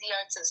it's easier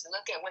to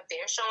look at what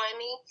they're showing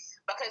me.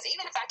 Because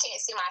even if I can't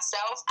see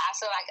myself, I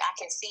feel like I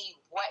can see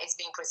what is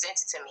being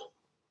presented to me.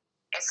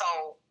 And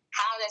so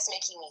how that's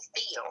making me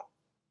feel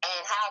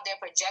and how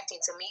they're projecting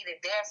to me that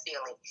they're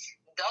feeling.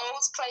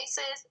 Those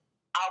places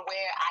are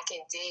where I can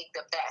dig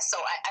the best. So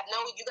I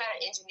know you got to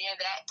engineer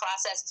that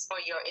process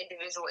for your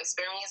individual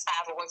experience,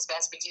 however works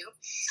best for you.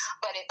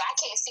 But if I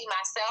can't see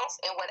myself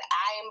and what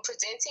I am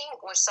presenting,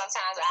 which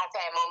sometimes I've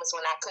had moments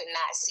when I could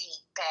not see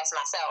past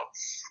myself,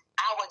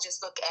 I would just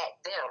look at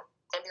them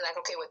and be like,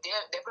 okay, well,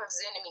 they're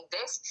presenting me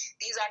this.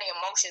 These are the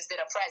emotions that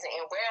are present,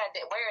 and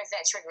where is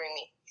that triggering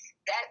me?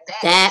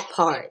 That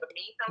part. For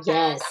me sometimes.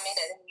 Yes. I mean,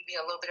 that may be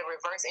a little bit of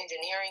reverse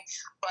engineering,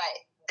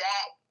 but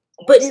that.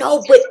 But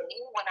no, but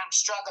when I'm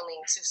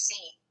struggling to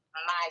see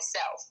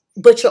myself.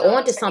 But you're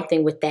onto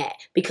something with that,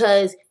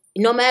 because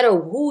no matter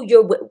who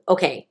you're with,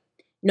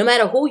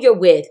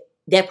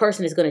 that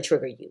person is going to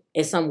trigger you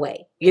in some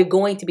way. You're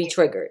going to be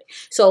triggered.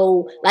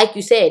 So, like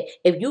you said,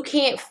 if you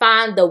can't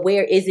find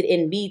where is it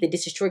in me that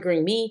this is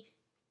triggering me,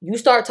 you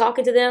start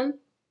talking to them,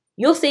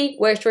 you'll see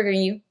where it's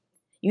triggering you.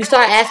 You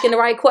start asking the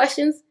right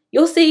questions,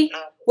 you'll see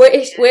where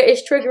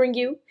it's triggering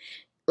you.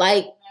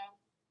 Like,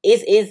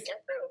 is.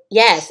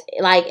 Yes,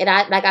 and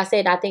I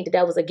said, I think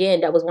that was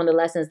one of the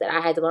lessons that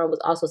I had to learn, was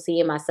also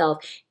seeing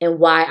myself and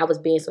why I was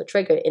being so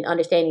triggered, and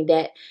understanding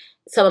that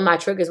some of my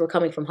triggers were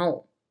coming from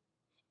home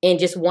and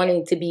just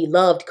wanting to be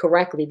loved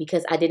correctly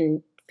because I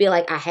didn't feel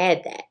like I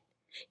had that,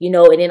 and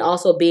then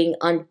also being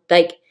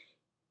like,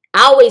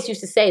 I always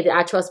used to say that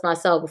I trust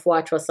myself before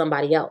I trust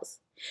somebody else.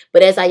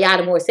 But as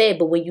Ayada Moore said,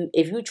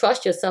 if you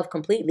trust yourself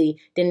completely,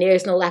 then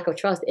there's no lack of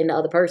trust in the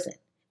other person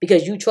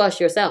because you trust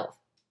yourself.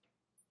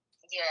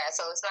 Yeah,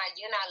 so it's not,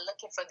 you're not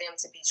looking for them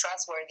to be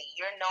trustworthy.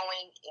 You're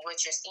knowing what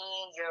you're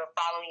seeing, you're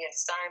following your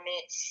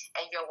discernment,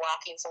 and you're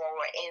walking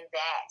forward in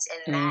that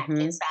and not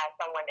inside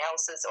someone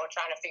else's or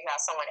trying to figure out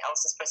someone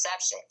else's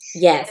perception.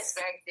 Yes. That is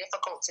very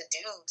difficult to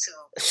do, to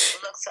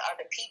look to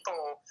other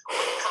people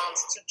when it comes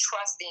to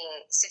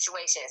trusting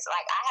situations.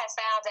 Like, I have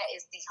found that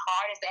has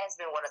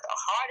been one of the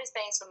hardest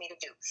things for me to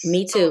do.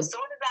 Me too. So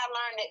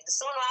the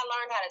sooner I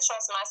learned how to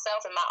trust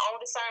myself and my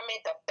own discernment,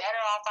 the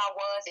better off I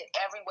was in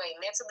every way,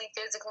 mentally,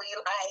 physically,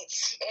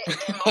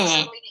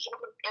 emotionally.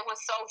 It was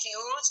so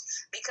huge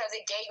because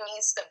it gave me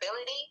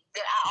stability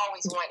that I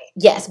always wanted.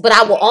 Yes, but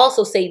I will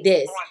also say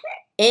this.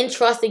 In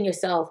trusting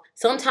yourself,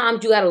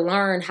 sometimes you got to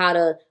learn how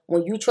to,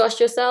 when you trust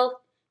yourself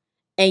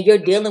and you're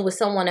dealing with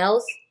someone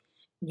else,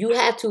 you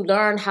have to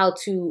learn how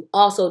to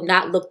also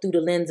not look through the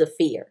lens of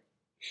fear.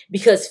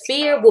 Because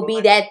fear will be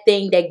that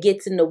thing that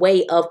gets in the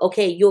way of,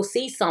 okay, you'll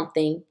see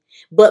something,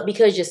 but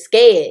because you're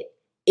scared,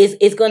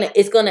 it's gonna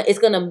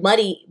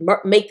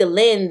make the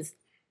lens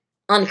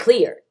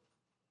unclear.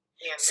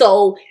 Yeah.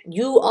 So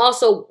you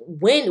also,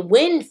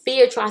 when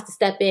fear tries to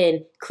step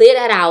in, clear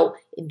that out,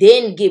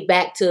 then get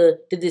back to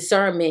the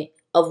discernment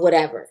of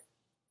whatever.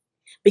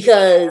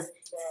 Because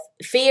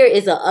fear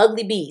is an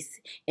ugly beast,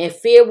 and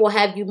fear will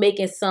have you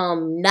making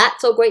some not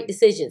so great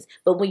decisions.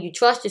 But when you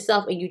trust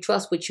yourself and you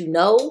trust what you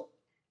know,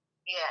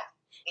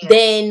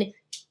 then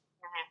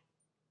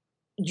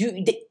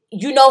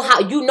you know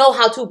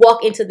how to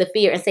walk into the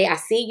fear and say, I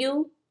see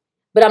you,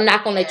 but I'm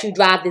not gonna let you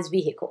drive this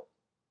vehicle.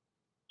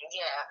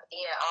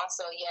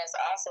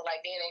 Also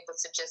like being able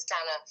to just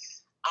kind of,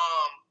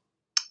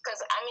 because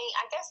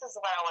I guess this is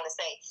what I want to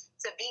say,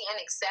 to be in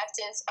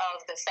acceptance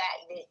of the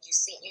fact that you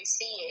see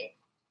it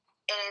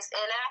is,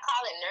 and I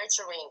call it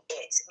nurturing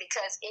it,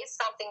 because it's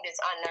something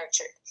that's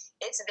unnurtured.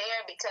 It's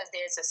there because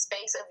there's a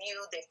space of you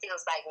that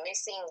feels like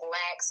missing,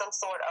 lack, some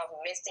sort of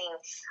missing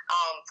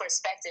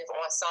perspective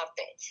on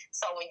something.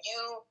 So when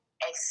you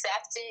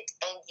accept it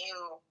and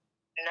you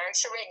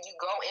nurture it, you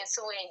go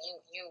into it and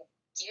you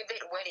give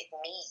it what it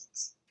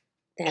needs.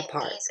 That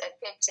part. It needs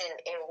attention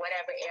in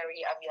whatever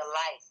area of your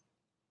life.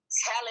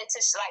 Tell it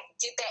to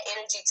get that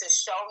energy to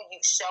show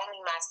me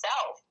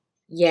myself.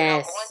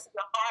 Yes. Go into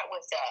your heart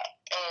with that,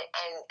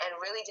 and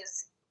really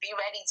just be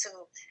ready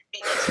to be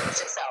next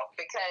with yourself,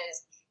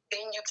 because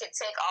then you can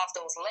take off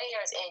those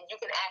layers and you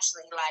can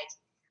actually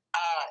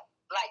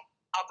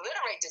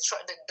obliterate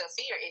the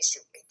fear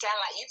issue. Kind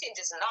of like you can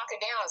just knock it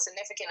down a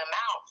significant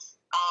amount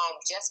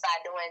just by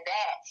doing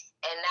that,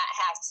 and not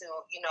have to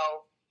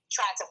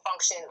try to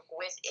function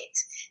with it.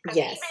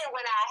 Because even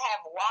when I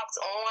have walked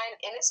on,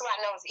 and this is what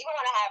I noticed, even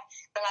when I have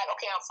been like,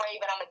 okay, I'm afraid,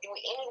 but I'm going to do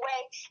it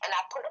anyway, and I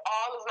put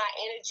all of my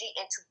energy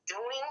into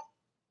doing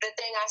the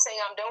thing I say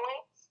I'm doing,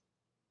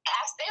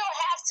 I still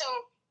have to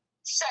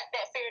shut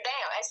that fear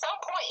down. At some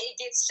point, it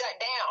gets shut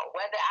down.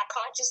 Whether I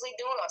consciously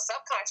do it or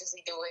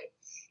subconsciously do it,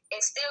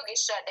 it still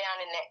gets shut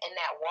down in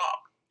that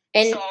walk.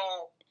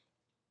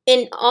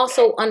 And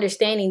also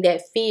understanding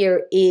that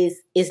fear is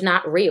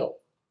not real.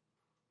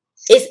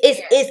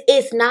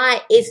 It's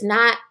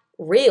not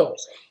real.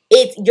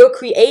 You're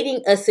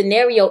creating a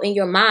scenario in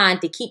your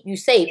mind to keep you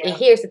safe. Yeah. And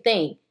here's the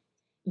thing.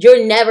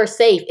 You're never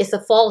safe. It's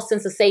a false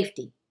sense of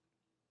safety.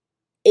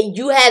 And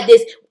you have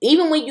this,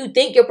 even when you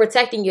think you're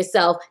protecting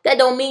yourself, that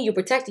don't mean you're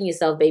protecting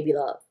yourself, baby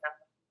love.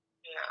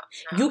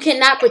 No. You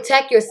cannot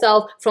protect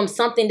yourself from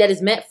something that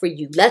is meant for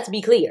you. Let's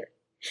be clear.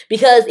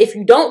 Because if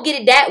you don't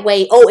get it that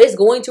way, it's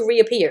going to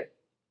reappear.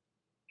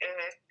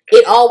 Mm-hmm.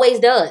 It always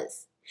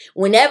does.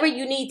 Whenever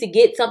you need to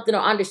get something or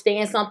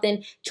understand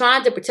something,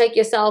 trying to protect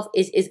yourself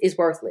is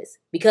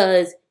worthless,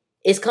 because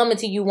it's coming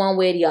to you one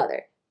way or the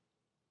other.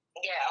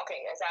 Yeah,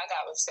 okay. That's how I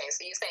got what you're saying.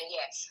 So you're saying,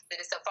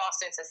 that it's a false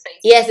sense of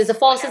safety. Yes, it's a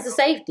false sense of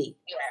safety.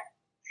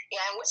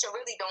 Yeah, and what you're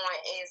really doing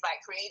is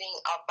like creating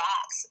a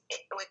box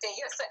within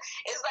yourself.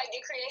 It's like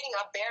you're creating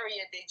a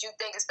barrier that you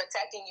think is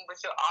protecting you, but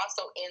you're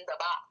also in the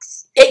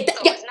box. It's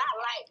not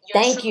like you're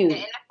Thank you.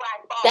 And that's why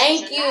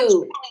Thank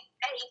you. Not truly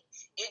safe.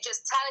 You're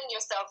just telling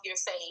yourself you're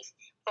safe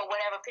for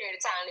whatever period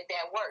of time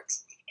that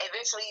works.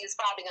 Eventually, it's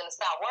probably going to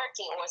stop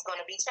working, or it's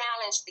going to be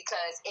challenged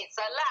because it's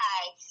a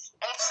lie.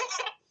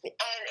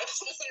 And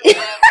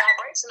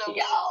vibrationally,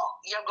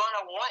 you're going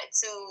to want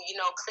to,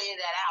 clear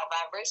that out.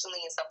 Vibrationally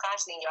and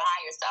subconsciously, your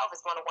higher self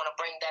is going to want to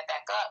bring that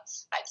back up,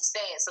 like you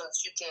said, so that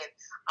you can,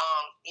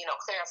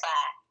 clarify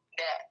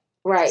that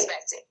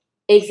perspective.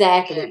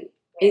 Exactly.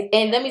 Yeah.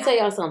 And let me tell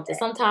y'all something.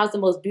 Sometimes the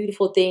most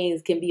beautiful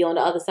things can be on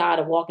the other side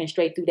of walking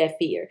straight through that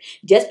fear.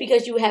 Just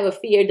because you have a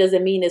fear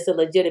doesn't mean it's a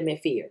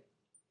legitimate fear.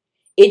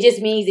 It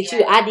just means that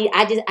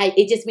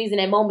it just means in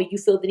that moment you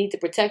feel the need to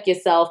protect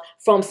yourself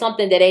from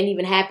something that ain't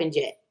even happened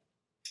yet.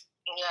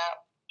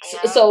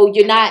 Yeah. So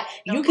you're not.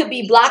 You could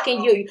be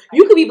blocking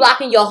you could be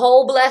blocking your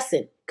whole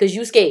blessing because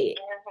you scared.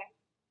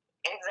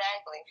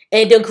 Exactly.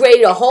 And to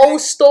create a whole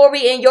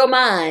story in your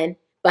mind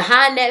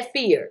behind that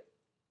fear.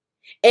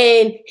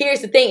 And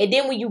here's the thing. And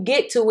then when you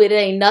get to it, it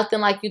ain't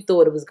nothing like you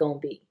thought it was gonna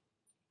be.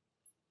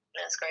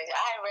 That's crazy.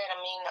 I read a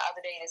meme the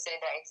other day that said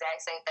the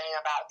exact same thing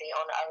about the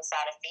on the other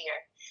side of fear.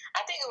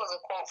 I think it was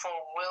a quote from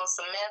Will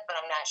Smith, but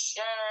I'm not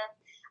sure.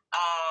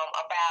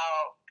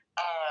 About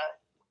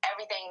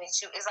everything that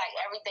you, it's like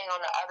everything on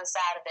the other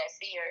side of that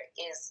fear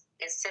is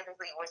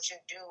typically what you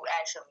do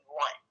actually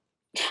want.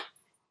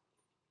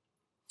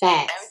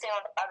 Facts. Everything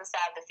on the other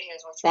side of the fear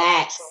is what you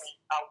actually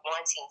are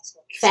wanting to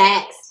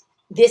experience. Facts.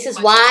 This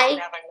is why.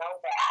 Never know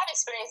that. I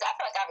feel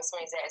like I've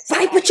experienced that.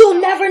 Right, but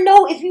you'll never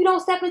know if you don't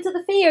step into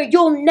the fear.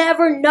 You'll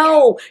never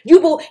know.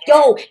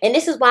 And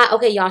this is why,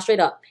 okay, y'all, straight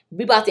up.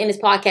 We about to end this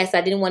podcast.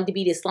 I didn't want it to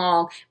be this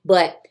long,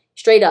 but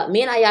straight up,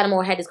 me and Ayada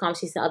Moore had this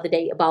conversation the other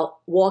day about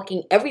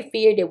walking every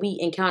fear that we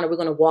encounter. We're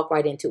going to walk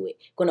right into it.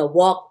 Going to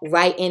walk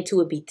right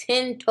into it, be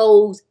 10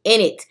 toes in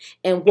it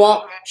and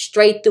walk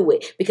straight through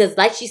it. Because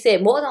like she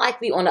said, more than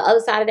likely on the other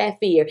side of that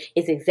fear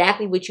is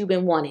exactly what you've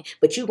been wanting.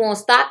 But you're going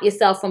to stop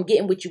yourself from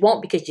getting what you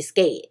want because you're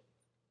scared.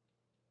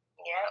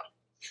 Yeah.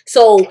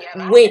 So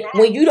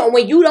when you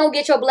don't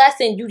get your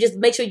blessing, you just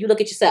make sure you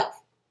look at yourself.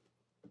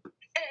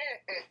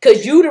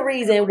 Because you the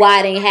reason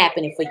why it ain't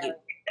happening for you.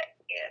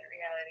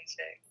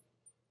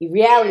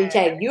 Reality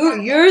check.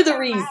 You're the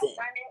reason.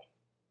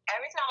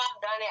 Every time I've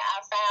done it, I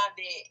found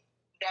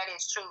that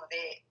is true.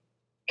 That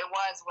it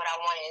was what I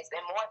wanted,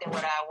 and more than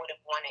what I would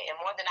have wanted, and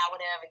more than I would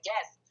have ever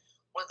guessed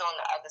was on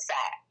the other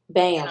side.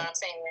 Bam. You know what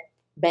I'm saying?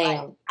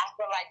 Bam. Like, I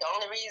feel like the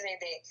only reason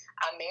that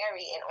I'm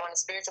married and on the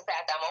spiritual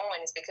path I'm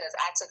on is because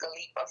I took a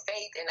leap of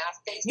faith and I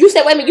faced. You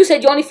said, wait a minute. You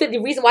said you only fit the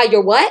reason why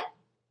you're what?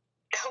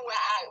 When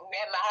I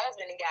met my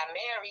husband and got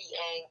married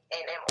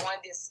and am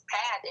on this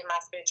path in my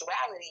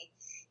spirituality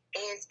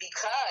is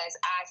because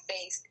I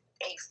faced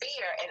a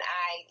fear and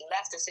I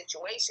left the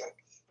situation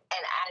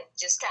and I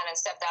just kind of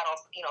stepped out on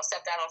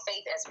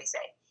faith, as we say.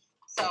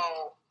 So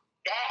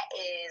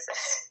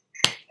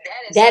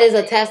that is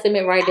a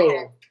testament right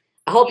there.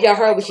 I hope y'all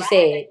heard what she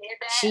said.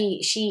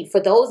 She for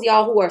those of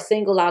y'all who are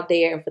single out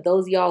there and for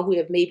those of y'all who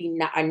have maybe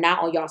are not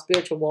on y'all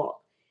spiritual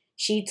walk,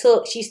 she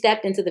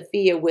stepped into the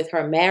fear with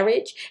her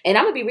marriage. And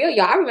I'm gonna be real,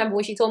 y'all. I remember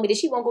when she told me that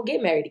she won't go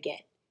get married again.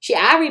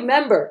 I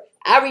remember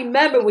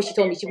when she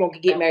told me she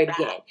won't get married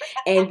again.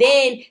 And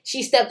then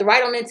she stepped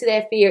right on into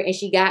that fear and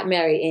she got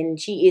married and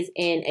she is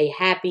in a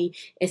happy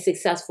and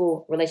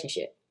successful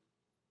relationship.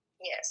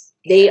 Yes.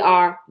 They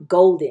are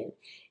golden.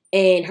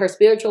 And her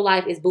spiritual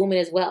life is booming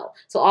as well.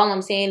 So all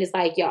I'm saying is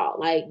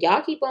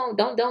y'all keep on,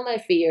 don't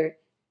let fear,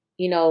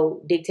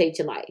 dictate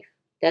your life.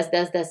 That's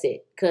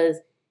it. Because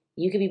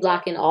you could be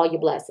blocking all your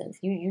blessings.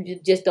 You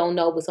just don't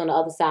know what's on the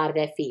other side of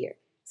that fear.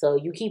 So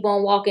you keep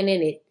on walking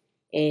in it.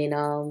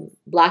 And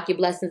block your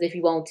blessings if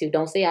you want to.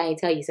 Don't say I ain't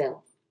tell you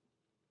so.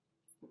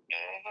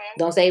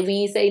 Don't say we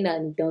ain't say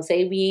nothing. Don't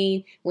say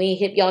we ain't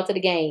hip y'all to the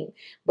game.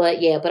 But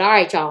all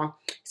right, y'all.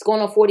 It's going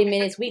on 40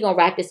 minutes. We gonna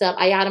wrap this up.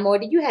 Ayada Moore,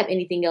 do you have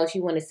anything else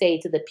you want to say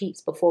to the peeps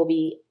before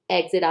we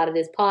exit out of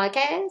this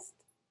podcast?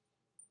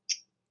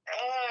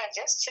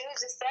 Just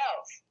choose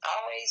yourself.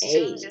 Always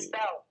choose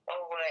yourself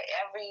over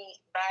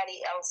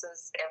everybody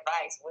else's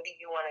advice. What do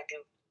you want to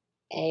do?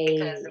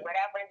 Because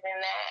whatever's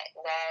in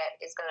that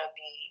is going to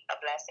be a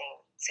blessing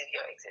to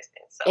your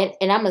existence. So.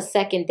 And I'm going to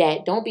second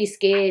that. Don't be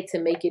scared to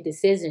make your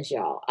decisions,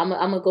 y'all. I'm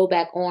going to go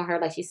back on her.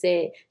 Like she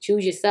said,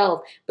 choose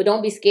yourself. But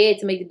don't be scared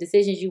to make the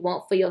decisions you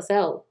want for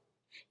yourself.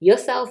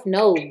 Yourself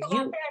knows.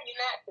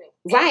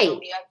 Right.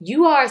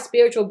 You are a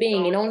spiritual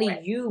being and only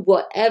you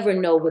will ever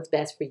know what's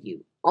best for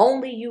you.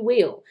 Only you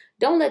will.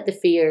 Don't let the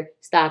fear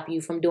stop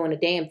you from doing the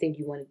damn thing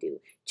you want to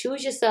do.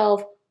 Choose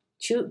yourself.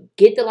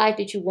 Get the life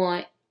that you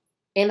want.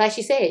 And like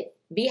she said,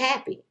 be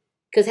happy.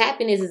 Because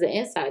happiness is an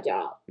inside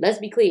job. Let's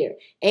be clear.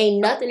 Ain't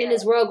nothing in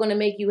this world going to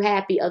make you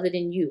happy other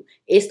than you.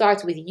 It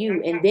starts with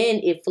you, and then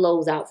it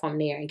flows out from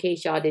there, in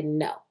case y'all didn't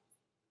know.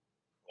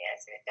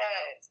 Yes, it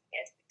does.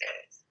 Yes, it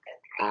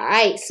does. All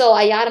right. So,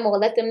 Ayada Moore,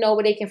 let them know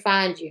where they can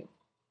find you.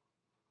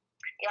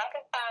 Y'all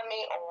can find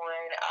me on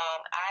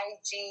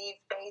IG,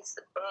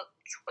 Facebook,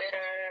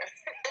 Twitter,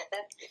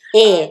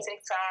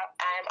 TikTok.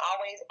 I'm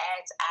always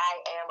at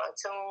I Am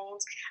Attuned,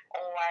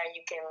 or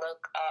you can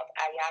look up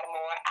Ayada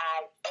Moore,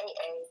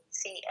 IAATAMORE.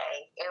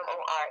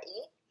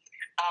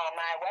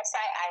 My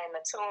website, I Am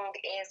Attuned,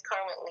 is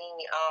currently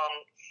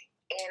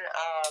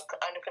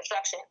under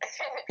construction.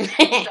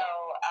 So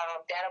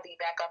that'll be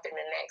back up in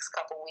the next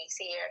couple weeks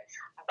here.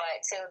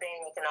 But till then,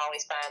 you can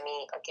always find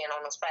me again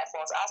on those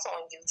platforms. Also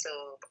on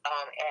YouTube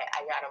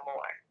at Ayada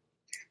Moore.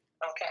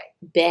 Okay.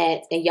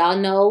 Bet. And y'all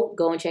know,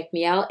 go and check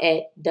me out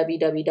at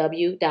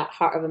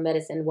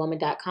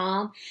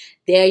www.heartofamedicinewoman.com.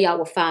 There y'all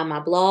will find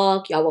my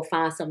blog. Y'all will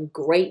find some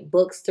great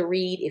books to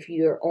read if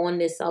you're on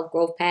this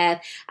self-growth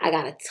path. I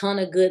got a ton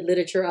of good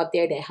literature up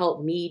there that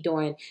helped me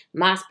during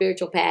my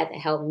spiritual path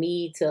and helped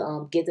me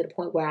to get to the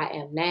point where I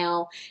am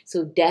now.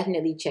 So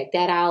definitely check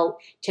that out.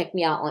 Check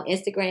me out on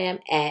Instagram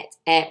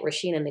at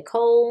Rashina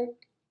Nicole.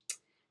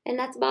 And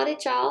that's about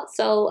it, y'all.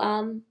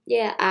 So,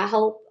 yeah, I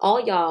hope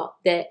all y'all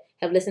that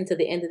have listened to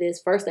the end of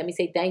this, first, let me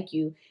say thank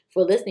you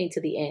for listening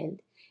to the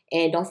end.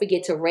 And don't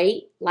forget to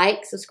rate,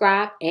 like,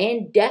 subscribe,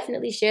 and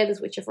definitely share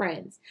this with your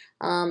friends.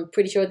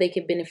 Pretty sure they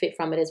can benefit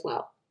from it as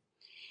well.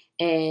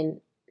 And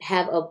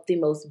have the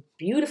most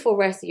beautiful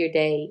rest of your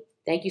day.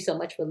 Thank you so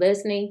much for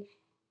listening.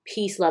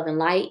 Peace, love, and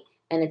light.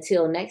 And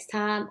until next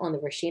time on the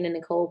Rashina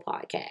Nicole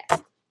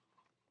podcast.